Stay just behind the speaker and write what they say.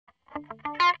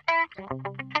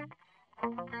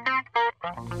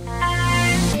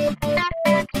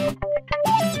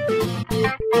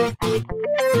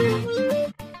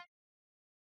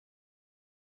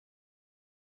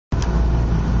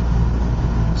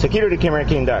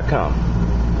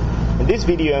In this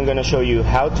video, I'm going to show you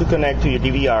how to connect to your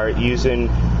DVR using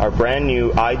our brand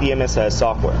new iDMSS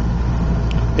software.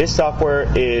 This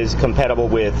software is compatible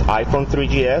with iPhone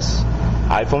 3GS,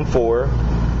 iPhone 4,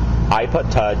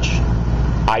 iPod Touch,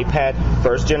 iPad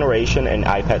first generation, and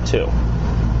iPad 2.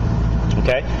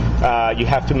 Okay, you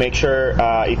have to make sure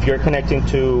if you're connecting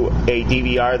to a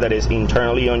DVR that is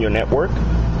internally on your network,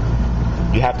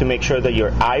 you have to make sure that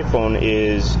your iPhone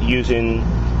is using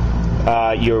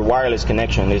your wireless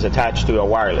connection, is attached to a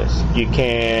wireless. You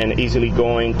can easily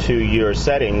go into your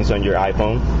settings on your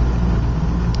iPhone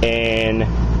and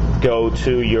go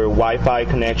to your Wi-Fi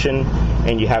connection,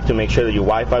 and you have to make sure that your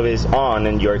Wi-Fi is on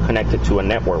and you're connected to a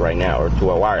network right now, or to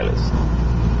a wireless.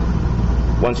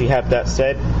 Once you have that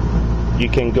set, you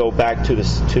can go back to the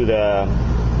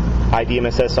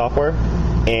iDMSS software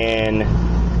and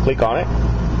click on it.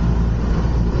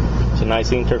 It's a nice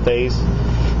interface,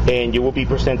 and you will be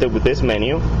presented with this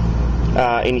menu.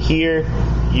 In here,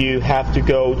 you have to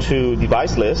go to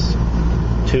device list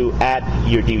to add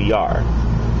your DVR.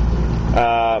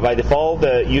 By default,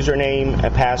 the username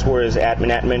and password is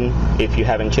admin. If you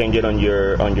haven't changed it on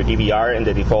your DVR, and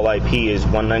the default IP is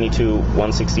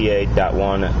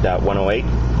 192.168.1.108.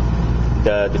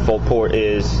 The default port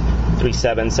is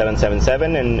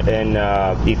 37777, and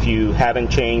if you haven't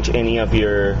changed any of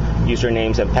your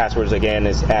usernames and passwords, again,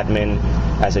 is admin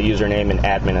as a username and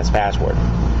admin as password.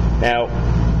 Now,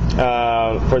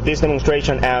 for this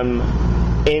demonstration, I'm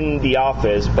in the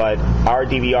office, but our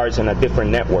DVR is on a different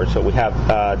network, so we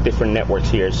have different networks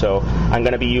here. So I'm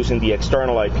going to be using the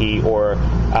external IP, or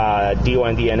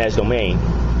DNS domain,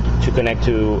 to connect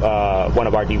to one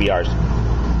of our DVRs.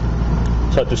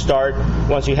 So to start,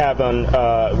 once you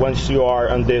are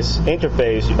on this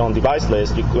interface on device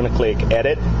list, you're going to click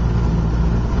Edit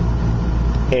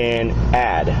and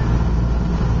Add.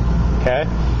 Okay,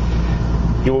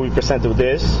 you will be presented with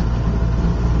this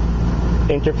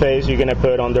interface. You're going to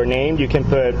put under name, you can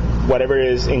put whatever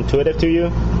is intuitive to you.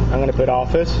 I'm going to put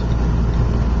Office.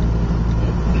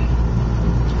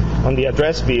 On the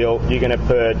address field, you're going to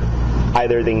put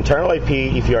either the internal IP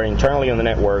if you are internally on the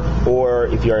network, or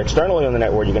if you are externally on the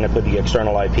network, you're going to put the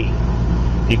external IP.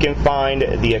 You can find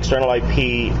the external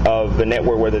IP of the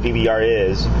network where the DVR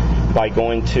is by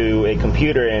going to a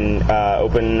computer and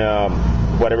open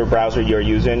whatever browser you're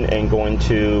using and going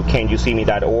to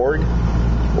canyouseeme.org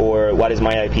or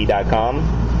whatismyip.com,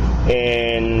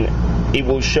 and it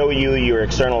will show you your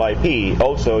external IP.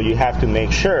 Also, you have to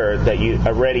make sure that you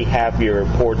already have your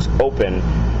ports open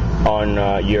on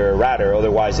your router,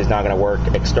 otherwise it's not going to work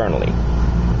externally.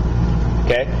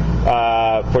 Okay,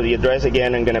 for the address,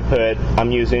 again,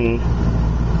 I'm using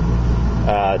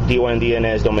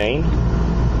DNS domain.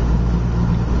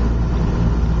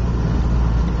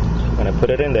 So I'm going to put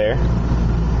it in there.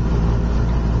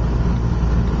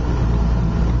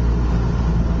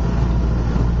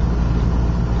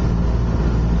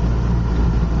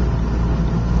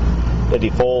 The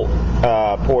default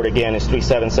port, again, is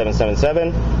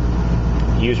 37777.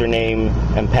 Username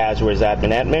and password is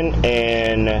admin,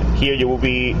 and here you will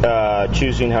be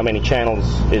choosing how many channels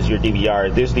is your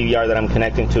DVR. This DVR that I'm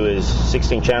connecting to is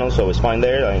 16 channels, so it's fine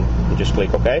there. You just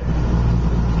click OK.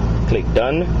 Click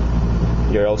Done.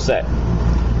 You're all set.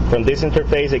 From this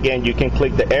interface, again, you can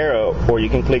click the arrow, or you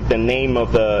can click the name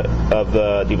of the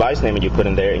device name that you put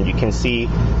in there, and you can see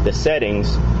the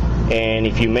settings. And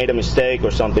if you made a mistake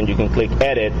or something, you can click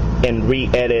Edit and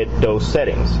re-edit those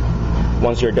settings.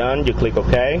 Once you're done, you click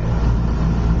OK,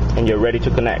 and you're ready to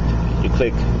connect. You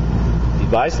click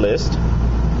Device List,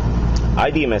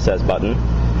 iDMSS button,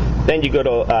 then you go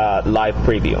to Live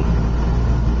Preview.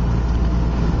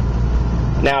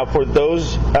 Now, for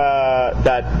those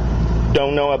that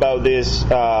don't know about this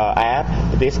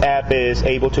app is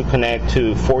able to connect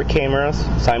to 4 cameras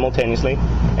simultaneously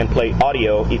and play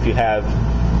audio if you have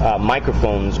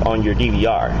microphones on your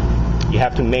DVR. You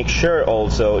have to make sure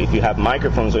also, if you have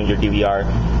microphones on your DVR,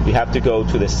 you have to go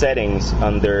to the settings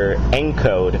under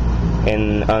encode,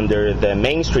 and under the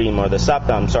mainstream or the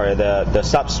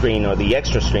substream or the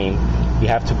extra stream, you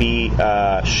have to be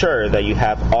sure that you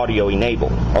have audio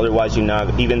enabled. Otherwise,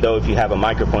 even though if you have a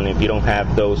microphone, if you don't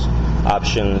have those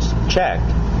options checked,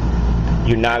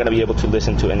 you're not going to be able to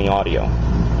listen to any audio.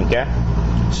 Okay?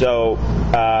 So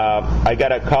I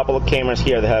got a couple of cameras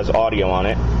here that has audio on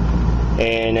it,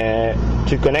 and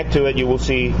to connect to it, you will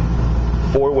see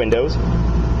 4 windows.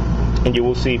 and you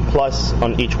will see plus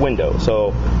on each window.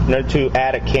 So in order to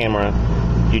add a camera,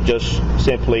 you just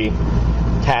simply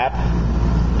tap,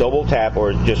 double tap,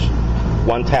 or just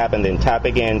one tap and then tap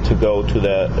again to go to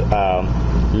the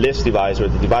list device or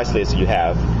the device list you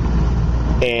have,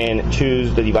 and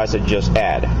choose the device that you just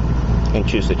add and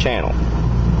choose the channel.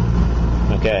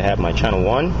 Okay, I have my channel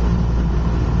 1.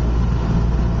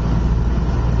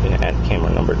 I'm going to add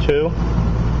camera number 2.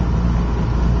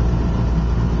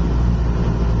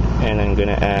 And I'm going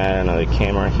to add another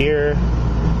camera here.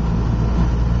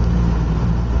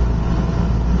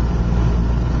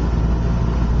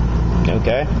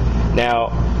 Okay,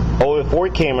 now all the 4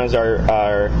 cameras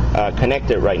are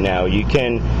connected right now. You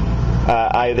can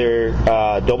either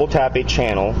double tap a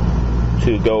channel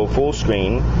to go full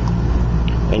screen,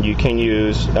 and you can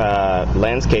use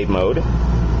landscape mode,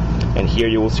 and here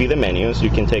you will see the menus. You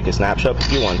can take a snapshot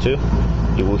if you want to.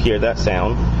 You will hear that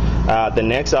sound. The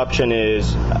next option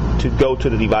is to go to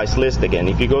the device list again.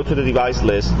 If you go to the device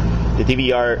list, the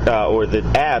DVR or the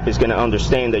app is going to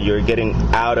understand that you're getting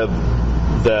out of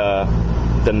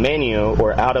the menu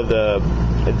or out of the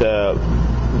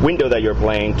window that you're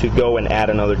playing to go and add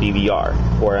another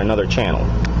DVR or another channel.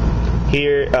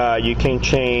 Here you can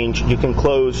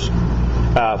close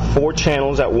 4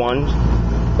 channels at once,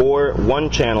 or 1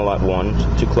 channel at once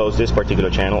to close this particular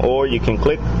channel, or you can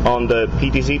click on the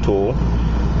PTZ tool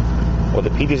or the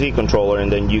PTZ controller,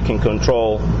 and then you can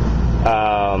control,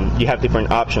 you have different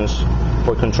options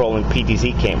for controlling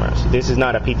PTZ cameras. This is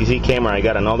not a PTZ camera, I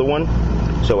got another one.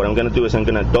 So what I'm going to do is I'm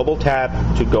going to double tap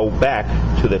to go back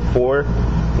to the 4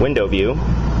 window view,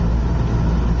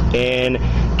 and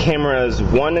cameras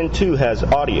 1 and 2 has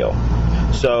audio.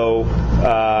 So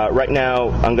right now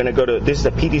I'm going to go to, this is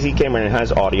a PTZ camera and it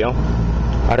has audio.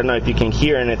 I don't know if you can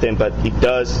hear anything, but it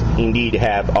does indeed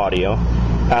have audio.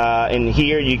 And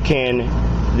here you can,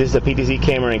 this is a PTZ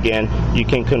camera again, you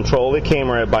can control the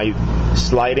camera by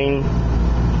sliding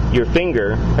your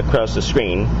finger across the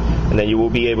screen, and then you will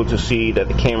be able to see that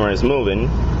the camera is moving.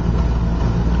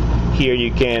 Here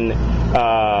you can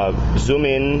zoom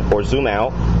in or zoom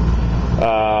out.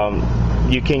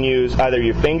 You can use either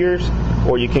your fingers,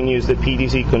 or you can use the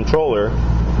PTZ controller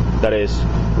that is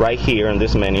right here in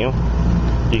this menu.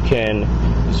 You can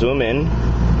zoom in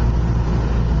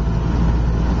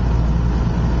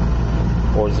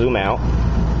or zoom out.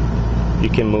 You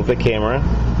can move the camera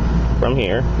from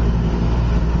here.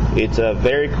 It's a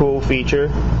very cool feature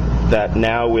that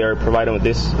now we are providing with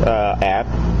this app.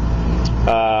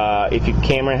 If your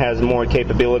camera has more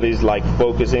capabilities like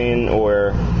focusing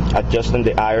or adjusting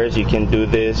the iris, you can do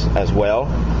this as well.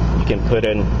 You can put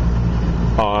it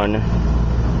on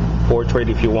portrait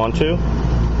if you want to.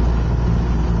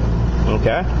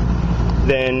 Okay.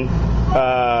 Then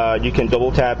you can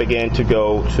double tap again to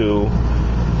go to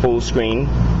full screen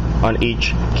on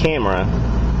each camera.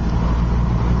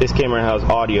 This camera has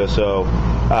audio, so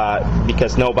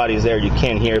because nobody's there, you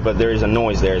can't hear, but there is a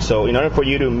noise there. So in order for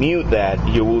you to mute that,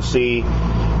 you will see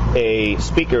a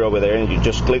speaker over there, and you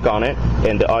just click on it,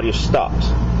 and the audio stops.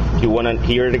 If you want to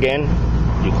hear it again,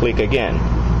 you click again.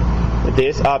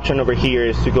 This option over here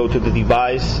is to go to the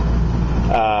device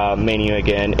menu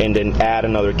again, and then add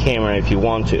another camera if you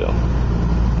want to.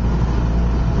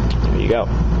 There you go.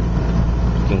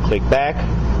 You can click back.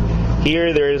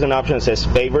 Here there is an option that says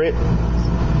favorite.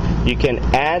 You can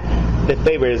add the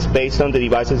favorites based on the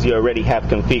devices you already have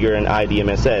configured in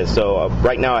iDMSS. So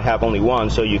right now I have only 1,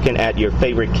 so you can add your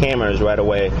favorite cameras right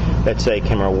away. Let's say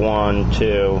camera 1,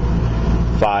 2,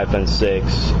 5, and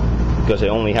 6, because it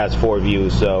only has 4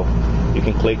 views. So you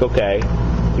can click OK.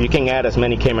 You can add as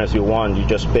many cameras you want. You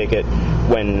just pick it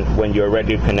when you're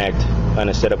ready to connect, and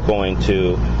instead of going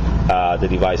to the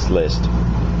device list.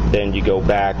 Then you go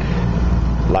back,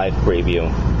 live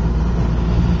preview.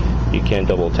 You can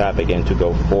double tap again to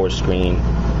go full screen,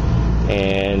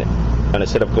 and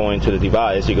instead of going to the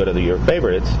device, you go to your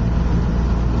favorites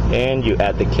and you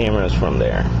add the cameras from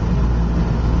there.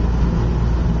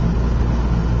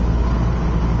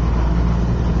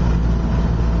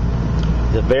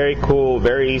 It's very cool,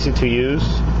 very easy to use.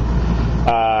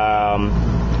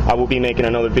 I will be making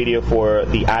another video for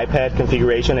the iPad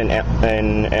configuration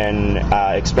and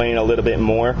explaining a little bit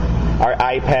more. Our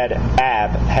iPad app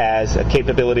has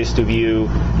capabilities to view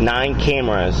 9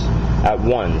 cameras at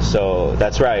once. So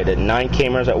that's right, 9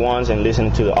 cameras at once, and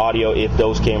listen to the audio if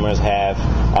those cameras have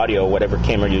audio, whatever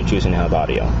camera you're choosing to have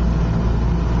audio.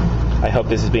 I hope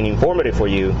this has been informative for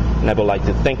you, and I would like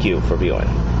to thank you for viewing.